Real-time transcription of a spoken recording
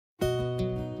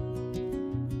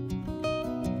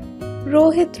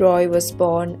Rohit Roy was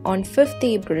born on 5th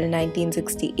April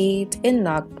 1968 in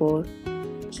Nagpur.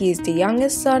 He is the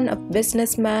youngest son of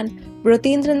businessman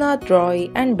Rothendranath Roy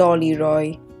and Dolly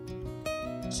Roy.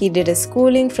 He did his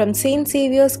schooling from St.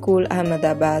 Xavier's School,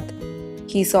 Ahmedabad.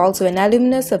 He is also an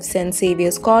alumnus of St.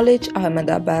 Xavier's College,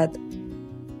 Ahmedabad.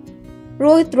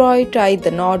 Rohit Roy tried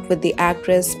the knot with the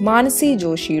actress Manasi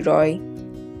Joshi Roy.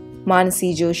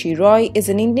 Manasi Joshi Roy is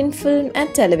an Indian film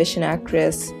and television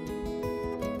actress.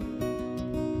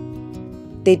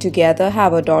 They together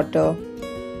have a daughter.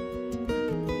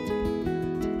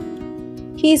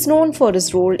 He is known for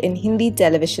his role in Hindi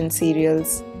television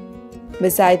serials.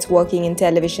 Besides working in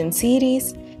television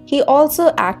series, he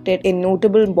also acted in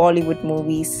notable Bollywood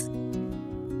movies.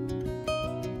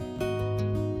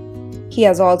 He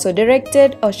has also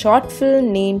directed a short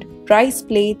film named Rice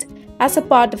Plate as a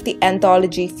part of the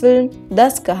anthology film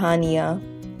Das Kahaniyan.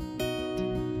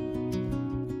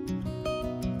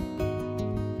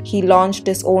 He launched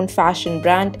his own fashion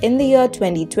brand in the year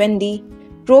 2020,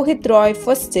 Rohit Roy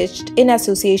for Stitched, in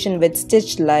association with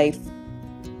Stitched Life.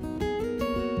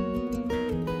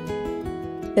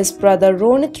 His brother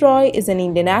Rohit Roy is an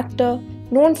Indian actor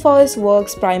known for his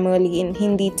works primarily in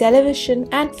Hindi television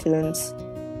and films.